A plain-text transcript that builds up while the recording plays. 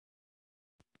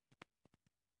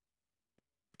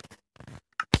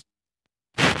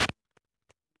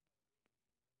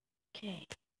Okay.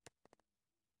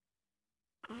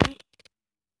 I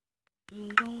am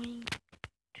going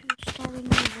to start a new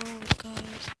world,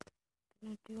 guys. I'm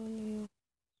gonna do a new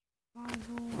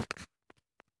puzzle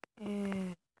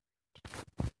and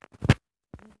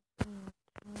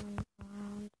turn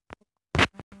around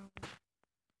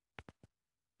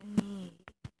me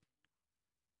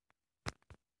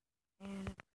and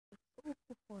go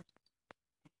for force.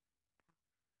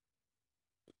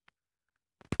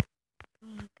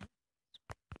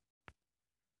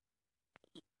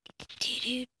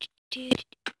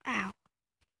 Ow.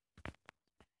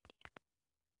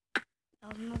 That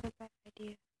was another bad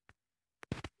idea.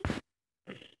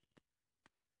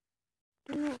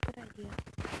 No, good idea.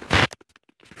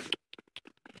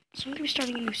 So I'm gonna be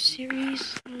starting a new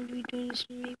series. I'm gonna be doing this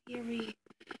maybe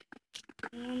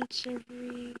once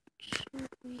every 2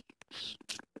 weeks.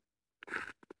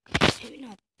 Maybe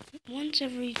not. Once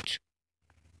every 2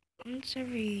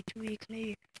 weeks,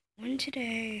 maybe one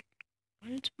today,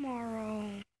 one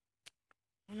tomorrow,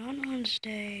 one on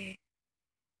Wednesday,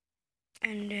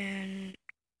 and then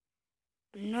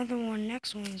another one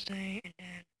next Wednesday, and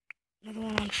then another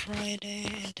one on Friday,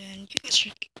 and then you guys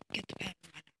should get the pattern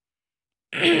by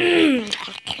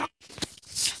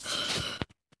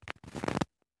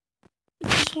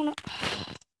now.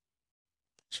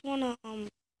 just wanna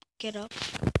get up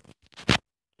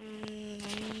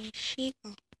and sheep.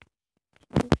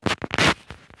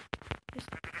 Just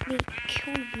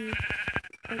kill you.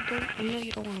 I know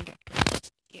you don't want to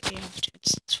get killed. You have to.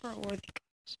 It's for a worthy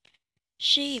cause.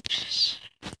 Sheep.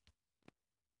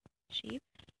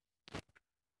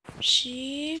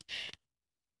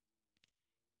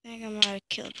 I think I might have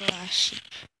killed the last sheep.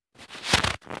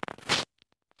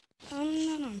 I'm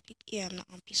not on peace. Yeah, I'm not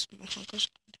on peace with my uncle's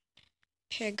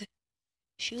pig.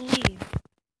 She leave.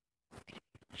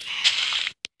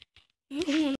 You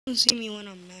don't want to see me when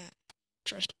I'm mad.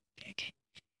 Trust me, pig.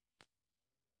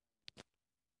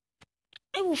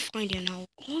 I will find you and I will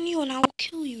own you and I will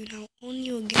kill you and I will own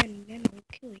you again and then I will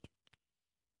kill you.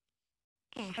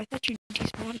 Oh, I thought you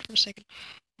despawned for a second.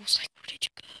 I was like, where did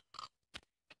you go?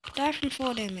 Die from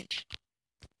fall damage.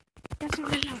 That's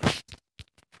not enough.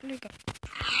 Where'd it go?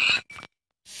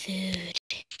 Food.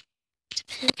 It's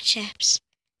pork chops.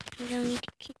 I'm going to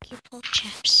kick your pork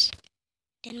chops.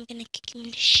 Then I'm gonna kick you in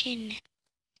the shin.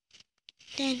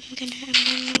 Then I'm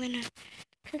gonna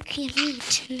cook your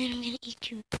meat and then I'm gonna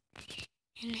eat you.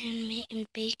 And then make and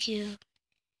bake you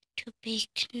to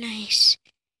bake nice.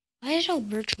 Why is it all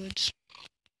birchwoods?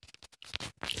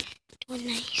 Do a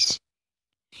nice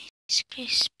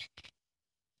crisp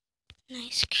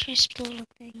little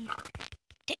thing.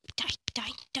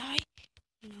 Die.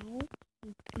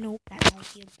 No, that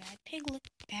might be a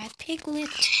bad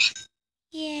piglet.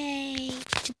 Yay!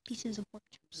 2 pieces of pork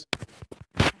chops.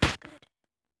 That's good.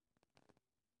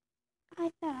 I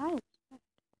thought I was bad.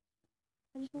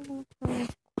 I just want to look for a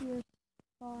clear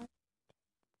spot.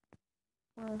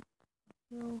 Or a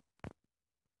hill.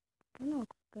 I know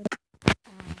it's good.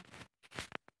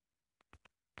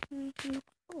 It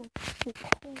looks so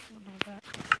cool and all that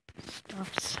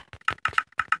stuffs.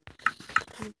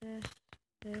 Do this.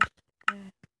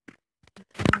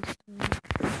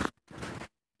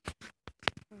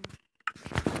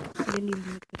 I didn't even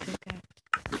make the pickaxe.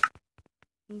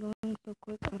 I'm going so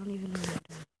quick, I don't even know what to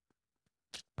do.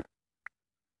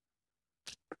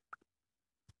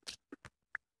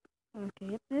 Okay,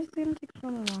 if this didn't take so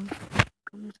long,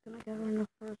 I'm just gonna get rid of the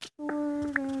first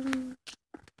sword and...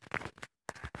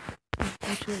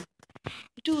 Actually,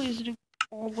 it's too easy to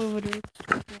all over there.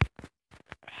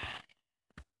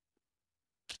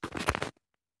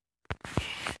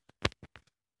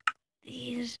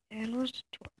 These, and where's the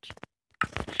torch?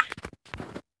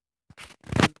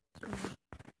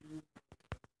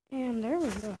 And there we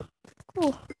go.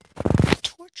 Cool.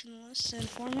 Torch in less than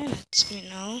 4 minutes, you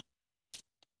know?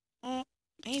 Oh,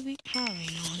 maybe. I don't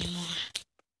really know anymore.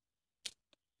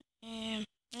 And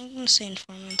I'm gonna say in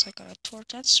 4 minutes I got a torch.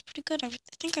 That's pretty good. I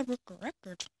think I broke a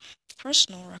record.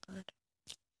 Personal record.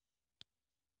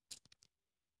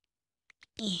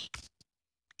 Oh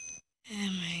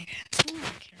my god. I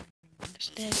don't care anymore. This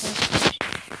dead.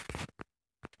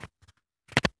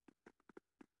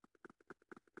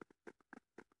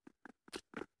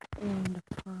 And the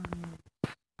furnace.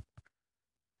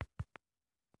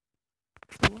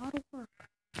 It's a lot of work.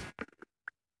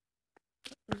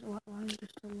 Why is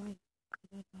this so light?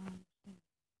 I don't understand.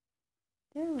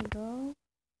 There we go.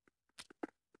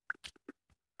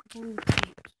 Blue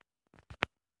sheep.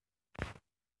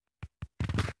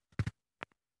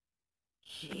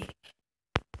 Sheep.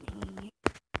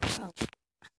 Oh.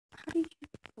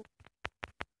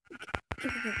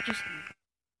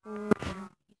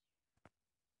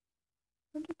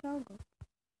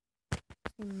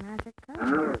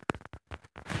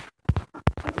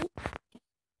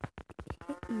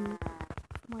 you.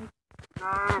 My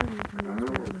phone is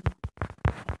moving.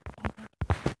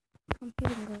 I'm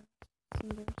hitting the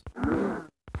cinders.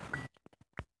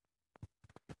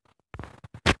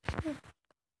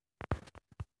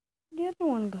 The other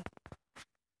one got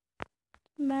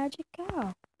magic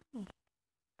cow.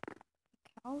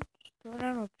 Cow just throw it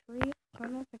out of a tree. I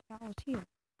don't know if the cow is here.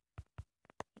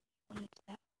 When it's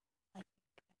that, like,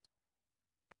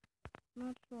 I'm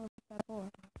not sure if that or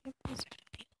if it's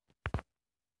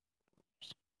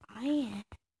I am.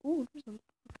 Ooh, there's a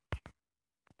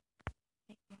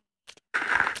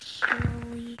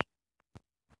slowly.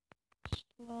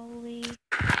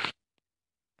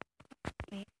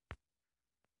 Wait.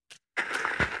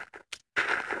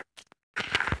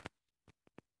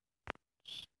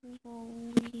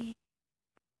 Slowly.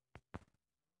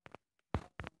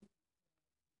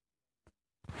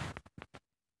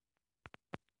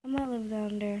 I might live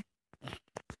down there.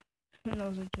 That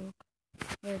was a joke.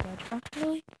 Very bad.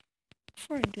 Actually,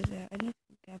 before I do that, I need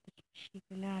to gather some sheep,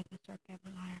 and now I can start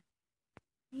gathering iron.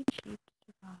 I need sheep to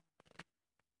survive.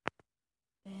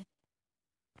 Bed.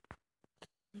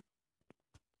 Sleep.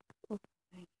 Oh,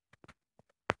 thank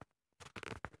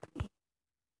you.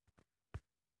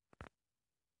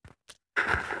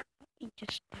 Let me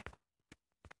just there.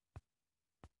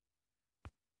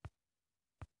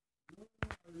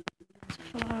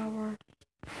 Flower.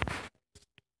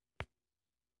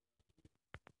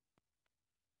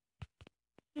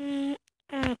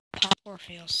 Parkour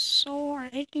feels so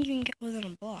hard. I didn't even get within a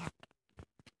block.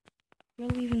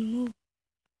 Really even move.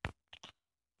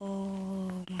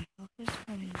 Oh, my health is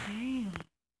coming down.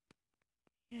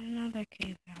 Here's another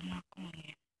cave that I'm not going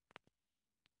in.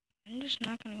 I'm just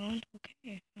not gonna go into a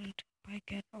cave until I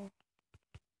get all.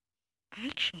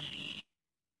 Actually,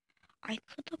 I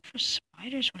could look for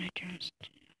spiders when it turns to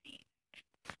night.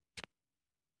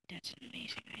 That's an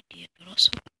amazing idea, but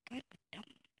also kind of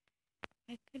dumb.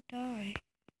 I could die.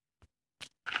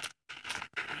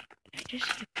 I just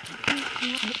see a pumpkin.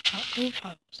 No, I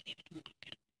wasn't even a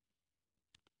pumpkin.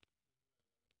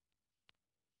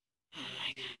 Oh my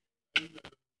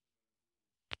god.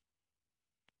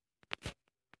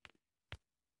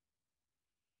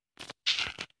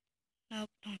 Nope,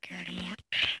 don't care anymore.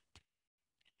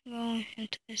 Go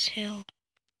into this hill.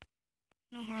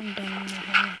 No harm done in the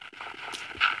hill.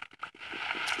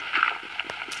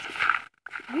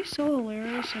 It'd be so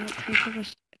hilarious if a creeper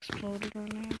just exploded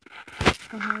right now.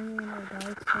 Behind me and I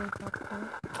died so hardcore.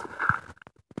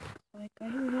 Like, I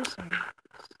hear this sound.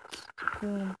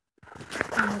 Boom.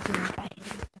 I'm gonna do it. I hit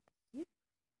it.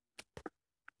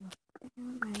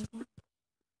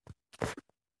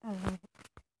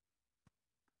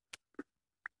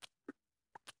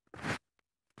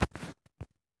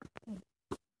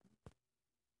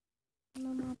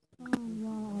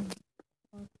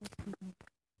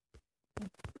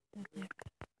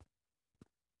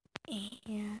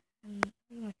 Yeah, and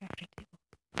my crafting table.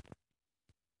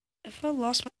 If I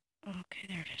lost my... Oh, okay,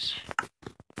 there it is.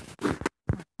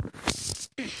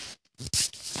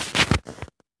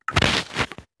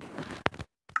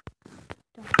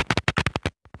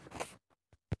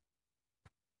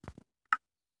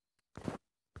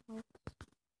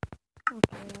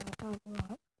 Okay, I have a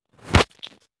lot.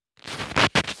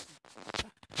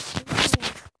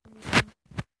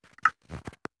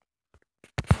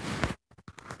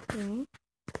 Okay.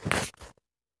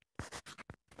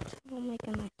 We'll make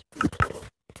a nice place.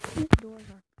 These doors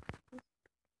are...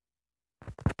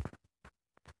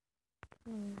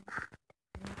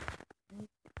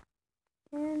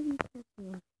 And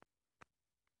you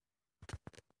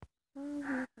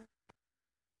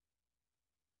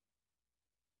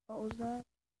what was that?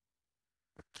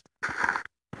 I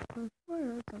swear I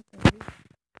heard something.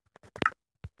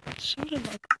 It sounded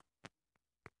like...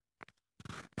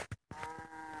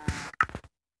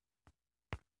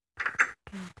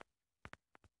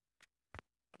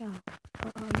 Cow.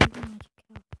 Oh, you got magic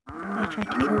cow. I tried to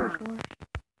kill it before.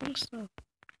 What stuff?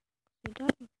 They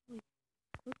died really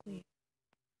quickly.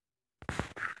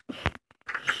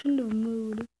 You shouldn't have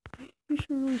moved. You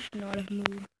really should not have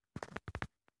moved.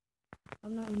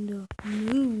 I'm not in the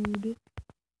mood.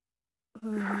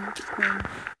 Pun.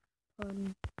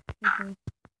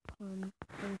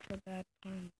 Such a bad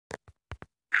pun.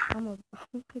 Oh my god,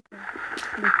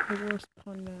 the worst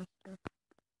pun master.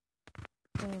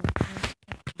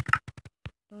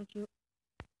 Don't you?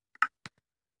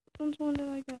 Don't want that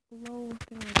I got low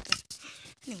thing like that.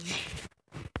 Anyway,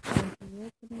 don't you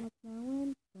open up my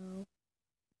window?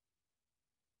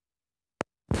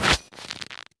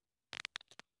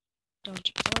 Don't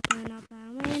you open up my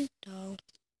window?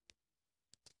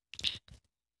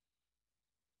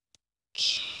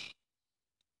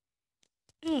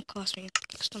 It won't cost me a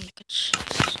stomach a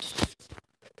chest.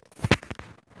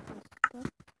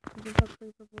 Give up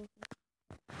free proposal.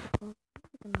 Oh,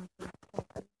 not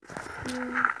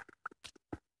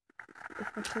if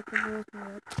I take the rules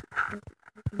more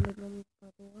in the middle of the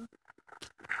war.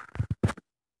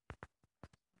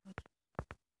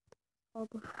 All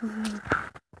before.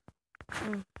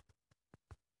 Oh.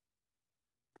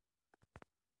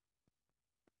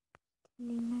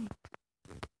 29.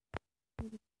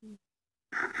 Let's see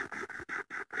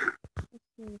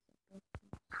this.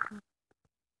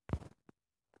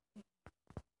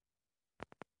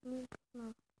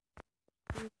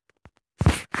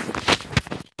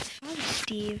 If I'm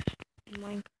Steve in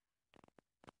Minecraft,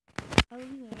 I'll be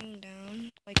laying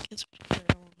down like it's for a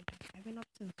long time. I've been up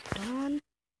since dawn.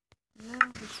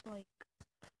 Now it's like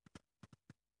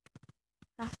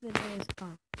half the day is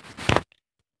gone.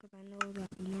 Because I know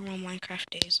that normal Minecraft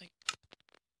day is like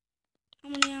how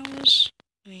many hours?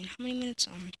 I mean, how many minutes?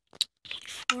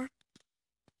 24.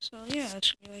 So yeah,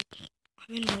 it's like I've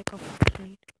been like up for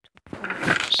 24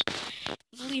 hours.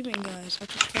 Believe me, guys,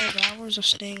 after 12 hours of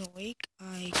staying awake,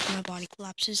 my body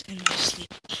collapses and I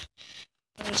sleep.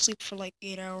 I sleep for like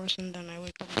 8 hours and then I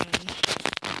wake up again.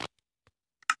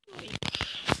 Like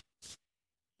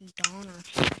dawn or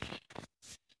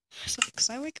cause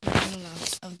I wake up in the middle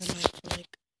of the night for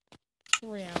like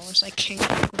 3 hours. I can't go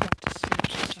back to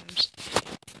sleep sometimes.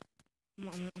 I'm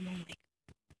like, oh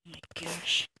my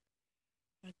gosh,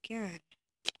 again.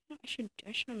 I should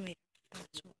have made it fat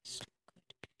so it's still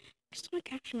good. It's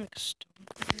like actually like a stone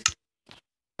cutter.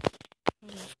 I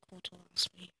don't know if coal to last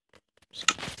me. So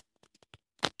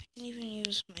I can even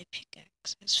use my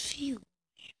pickaxe as fuel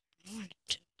if I wanted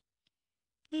to.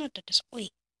 Not that this.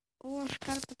 Wait. Oh, I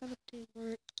forgot about that update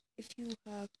where if you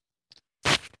have.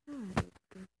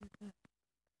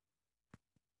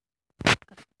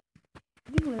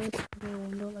 Anyways, the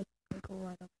window like go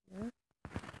right up there,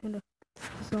 and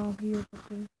it's all here, but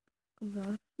then comes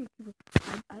out.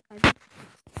 I think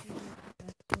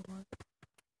that's so hard.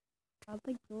 I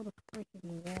think build a freaking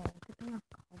wall. Good thing I have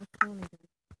cobblestone and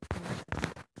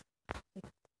like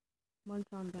munch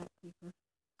on that creeper.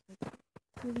 Like,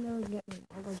 you'll never get me.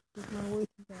 I'll like just my way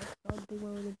to that. So I'll do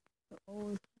one of the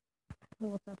always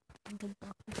pull up that single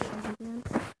box again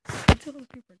until the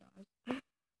creeper dies.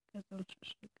 Because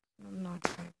I'm not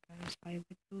good, guys. I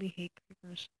really hate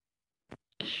creepers.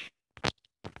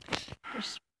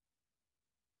 Just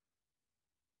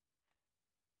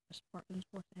a Spartan's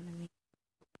worst enemy.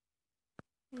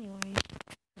 Anyway.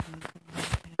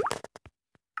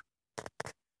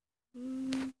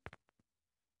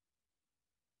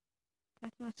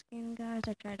 That's my skin, guys.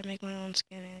 I tried to make my own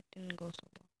skin and it didn't go so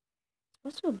well.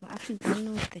 What's so actually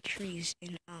going with the trees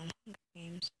in Hunger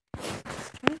Games? I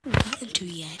haven't gotten to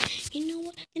yet. You know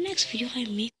what? The next video I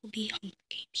make will be Hunger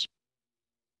Games.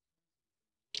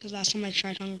 Because last time I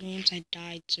tried Hunger Games, I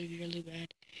died severely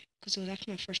bad. Because it was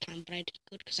actually my first time, but I did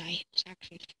good because I was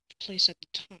actually in first place at the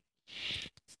time.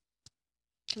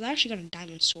 Because I actually got a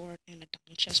diamond sword and a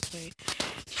diamond chest plate.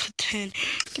 But then,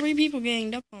 3 people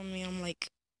ganged up on me. I'm like,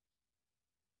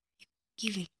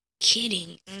 even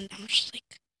kidding? And I'm just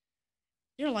like,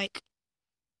 they're like,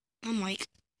 I'm like,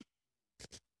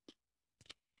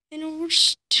 and we're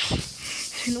still,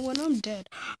 and when I'm dead,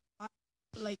 I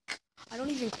don't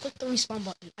even click the respawn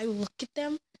button. I look at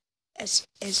them as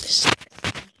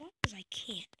long as I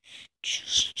can,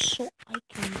 just so I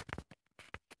can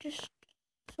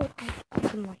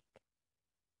like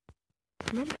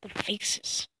remember the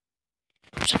faces.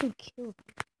 I'm just gonna kill them,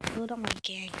 build up my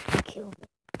gang, and kill them,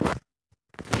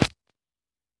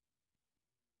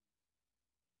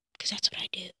 cause that's what I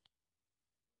do.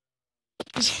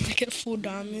 So I get full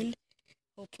diamond.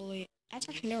 Hopefully, that's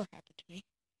actually never happened to me.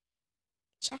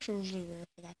 It's actually really rare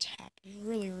for that to happen.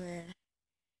 Really rare.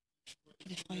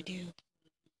 But if I do,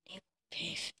 they will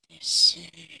pay for their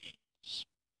sins.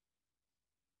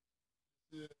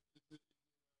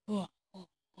 Oh.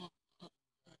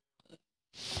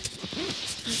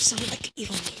 That sounds like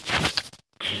evil me.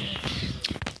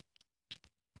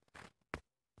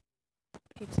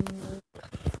 Fixing work.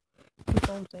 That's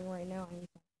all I'm saying right now. I need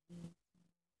that.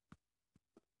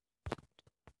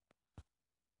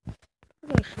 We're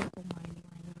gonna triple mining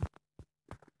right now.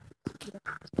 Speed up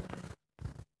this game.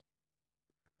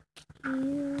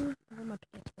 Here. Where my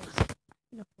pickaxe place?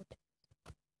 No,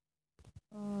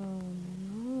 oh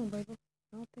no, but I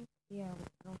don't think. Yeah, I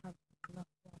don't have enough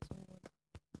gas or wood.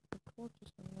 The torch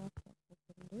is enough.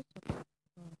 This.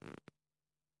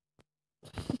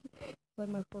 Like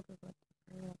my torch is like.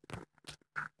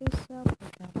 This up,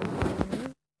 put that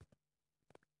one.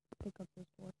 Pick up this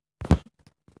torch.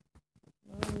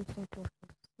 I need some torches.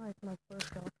 It's my first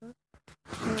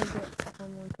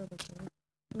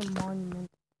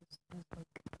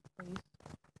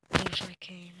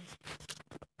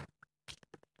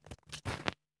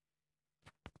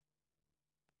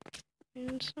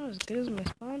And it's not as good as my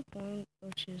spawn point,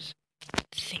 which is the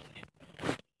thing.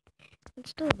 But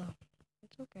still, though,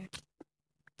 it's okay.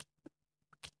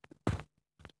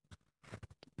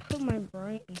 Put my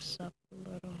brightness up a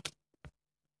little.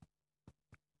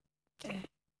 Just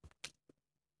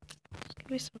give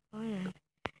me some iron.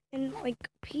 And like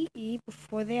PE,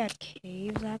 before they had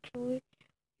caves, you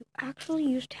actually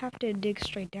used to have to dig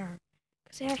straight down.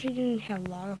 Because they actually didn't have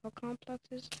lava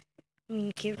complexes. I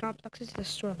mean, cave complexes to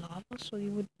store lava, so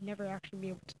you would never actually be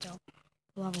able to tell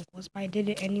what lava was. But I did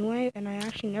it anyway, and I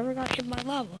actually never got hit by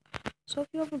lava. So if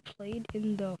you ever played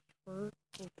in the FERT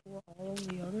before all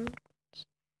the other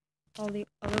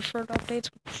FERT updates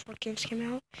before caves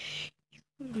came out,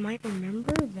 you might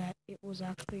remember that it was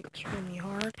actually extremely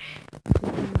hard to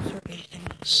do certain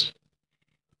things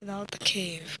without the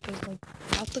cave. Because like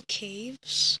without the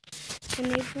caves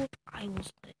enabled, I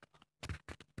was like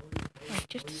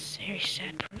just a very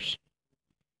sad person.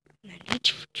 And I need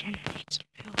to regenerate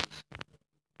some health.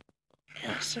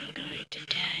 Else I'm going to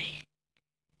die.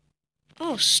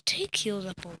 Oh, steak heals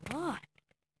up a lot.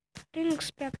 I didn't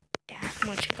expect that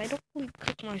much because I don't really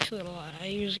cook my food a lot. I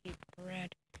usually eat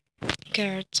bread,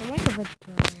 carrots. I like a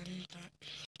vegetarian, but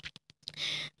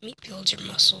meat builds your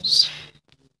muscles.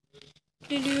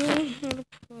 Did you know how to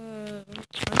put?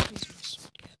 Try to use my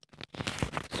sword yet.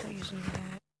 Start using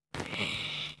that.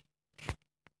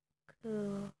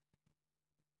 Cool.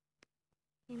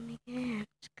 And again,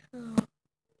 it's cool.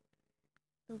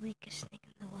 The weakest thing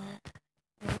in the world.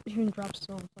 Even drop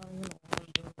stone. Sorry, you know what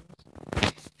I'm doing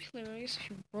this. Literally,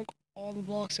 she broke all the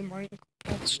blocks in Minecraft,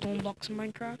 all the stone blocks in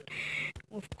Minecraft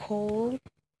with coal.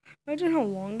 Imagine how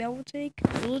long that would take.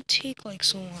 It would take like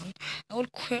so long. I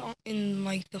would quit in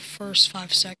like the first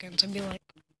 5 seconds. I'd be like,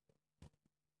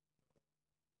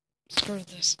 screw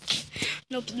this.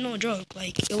 No joke.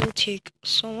 Like it would take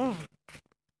so long.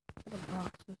 The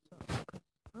box and stuff.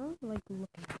 I don't like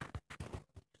looking at it.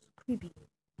 It's creepy.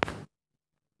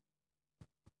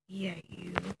 Yeah,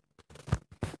 you.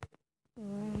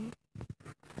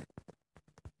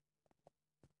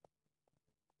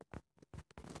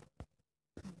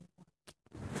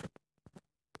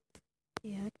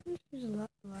 Yeah, I can use a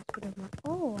lot less, but I'm like,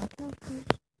 oh, I can use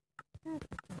that.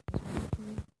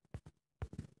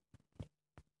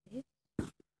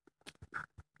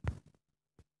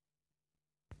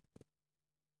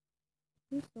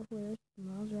 These softwares, the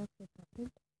miles are actually affected.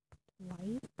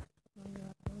 White. Oh my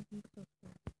god, that would be so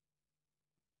scary.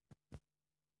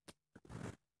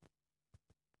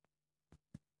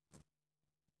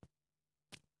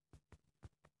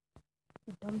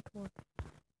 The dumb torch.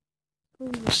 Who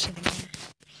was sitting there?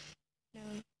 No.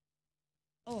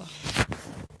 Oh.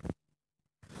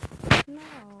 No.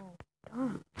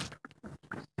 Dumb.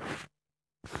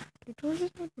 The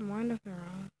torches have a mind of their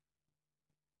own.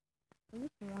 I'm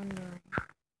just wondering.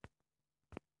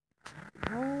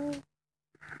 How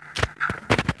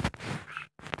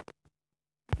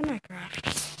can I craft?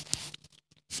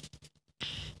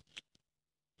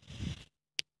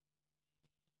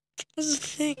 This is the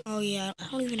thing. Oh yeah, I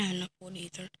don't even have enough wood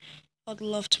either. I'd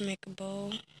love to make a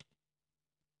bow.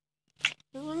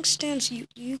 Long stands,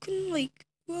 you can like,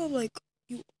 well, like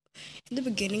you in the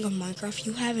beginning of Minecraft,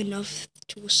 you have enough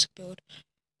tools to build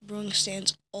brewing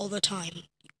stands all the time,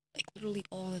 like literally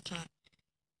all the time.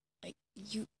 Like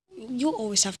you'll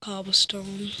always have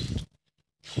cobblestone.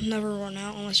 You'll never run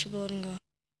out unless you're building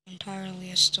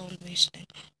entirely a stone-based thing.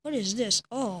 What is this?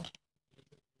 Oh,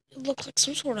 it looks like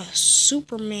some sort of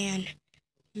Superman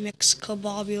mix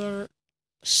cobobular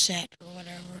set or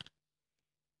whatever.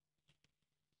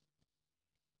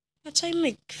 That's how you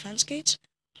make fence gates?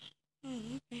 Oh,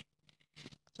 okay.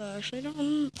 So I actually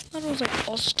don't. I thought it was like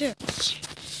all sticks.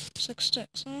 6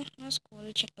 sticks. Oh, that's cool.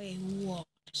 Wait, whoa, a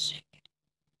second.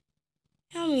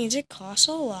 That means it costs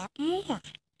a lot more.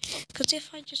 Because if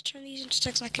I just turn these into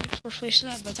sticks, I can replace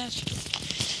that. But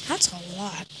that's a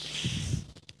lot.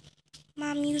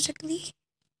 My Musical.ly.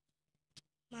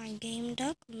 My game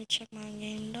duck. Let me check my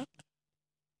game duck.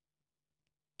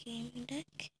 Game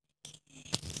duck.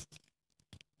 Okay.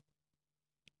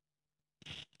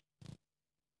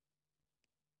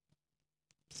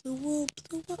 Blue wool,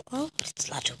 blue wool. Oh, it's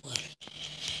a lot of wool.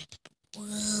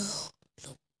 Whoa, the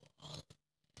wool.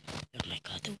 Oh my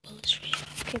god, the wool is real.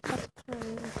 Okay, that's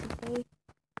turn today.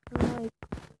 Like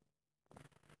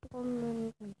 4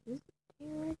 minutes. Is it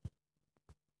here?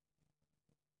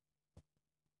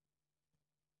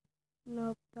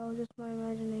 Nope, that was just my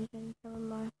imagination. Never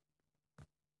mind.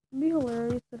 It'd be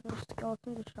hilarious if a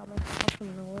skeleton just shot myself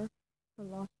from nowhere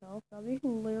and lost health. That'd be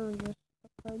hilarious.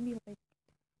 I'd be like,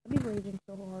 I'd be raging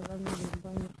so hard. I'd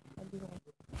be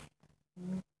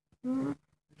like,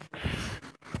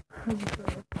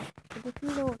 But if you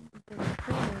know the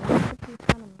trailer, it could be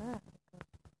kind of mad.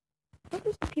 What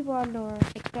does the people out there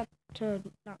expect to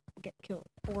not get killed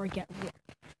or get ripped?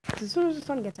 Because as soon as the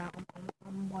sun gets out,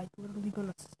 I'm like literally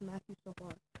gonna smack you so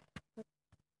hard. But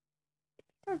if it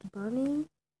starts burning,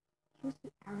 will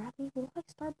I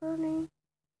start burning?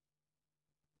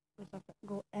 Or if I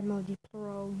go MLG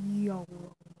Pro, yo.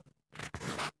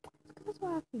 That's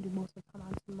what I actually do most of the time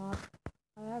on mod.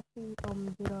 I actually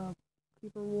did a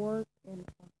creeper war and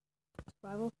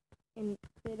survival, and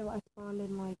instead of I spawned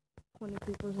in like 20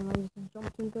 creepers and I just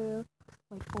jumped into there,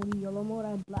 like on yellow mode.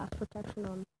 I had blast protection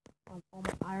on all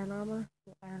my iron armor.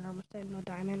 The iron armor said no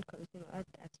diamond, because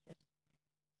that's just,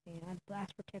 I had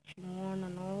blast protection 1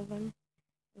 on all of them,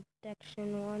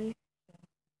 protection 1.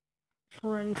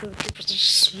 Ran into the creepers and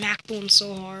smacked one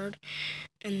so hard,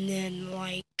 and then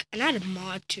and I had a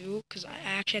mod too, because I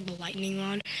actually had the lightning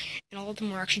rod, and all of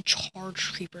them were actually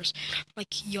charged creepers.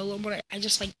 Like yellow, but I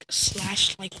just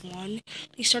slashed one.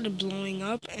 They started blowing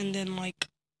up, and then I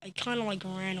kind of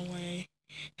ran away.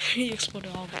 He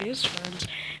exploded all of his friends,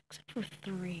 except for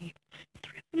 3.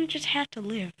 3 of them just had to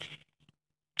live.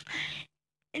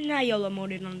 And I YOLO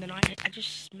moded on them. I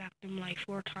just smacked them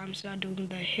 4 times without doing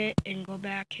the hit and go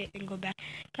back, hit and go back.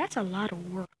 That's a lot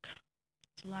of work.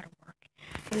 It's a lot of work.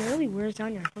 And it really wears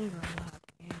down your hunger a lot.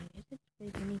 And is it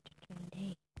beginning to turn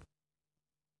day?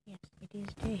 Yes, it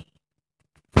is day.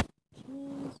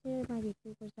 Jeez, there might be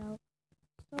creepers out.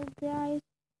 So guys,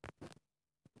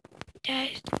 the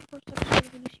first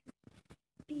episode,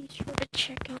 be sure to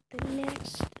check out the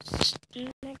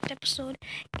next episode.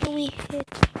 Can we hit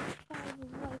 5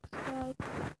 likes, guys?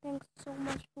 Thanks so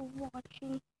much for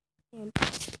watching, and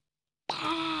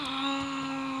bye.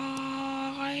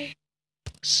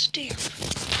 Stamp.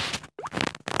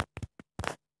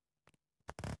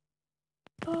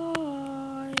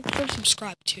 Bye. Go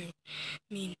subscribe too.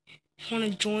 I mean, if you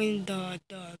want to join the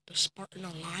Spartan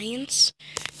Alliance,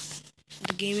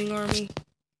 the gaming army,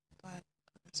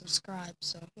 subscribe.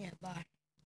 So yeah, bye.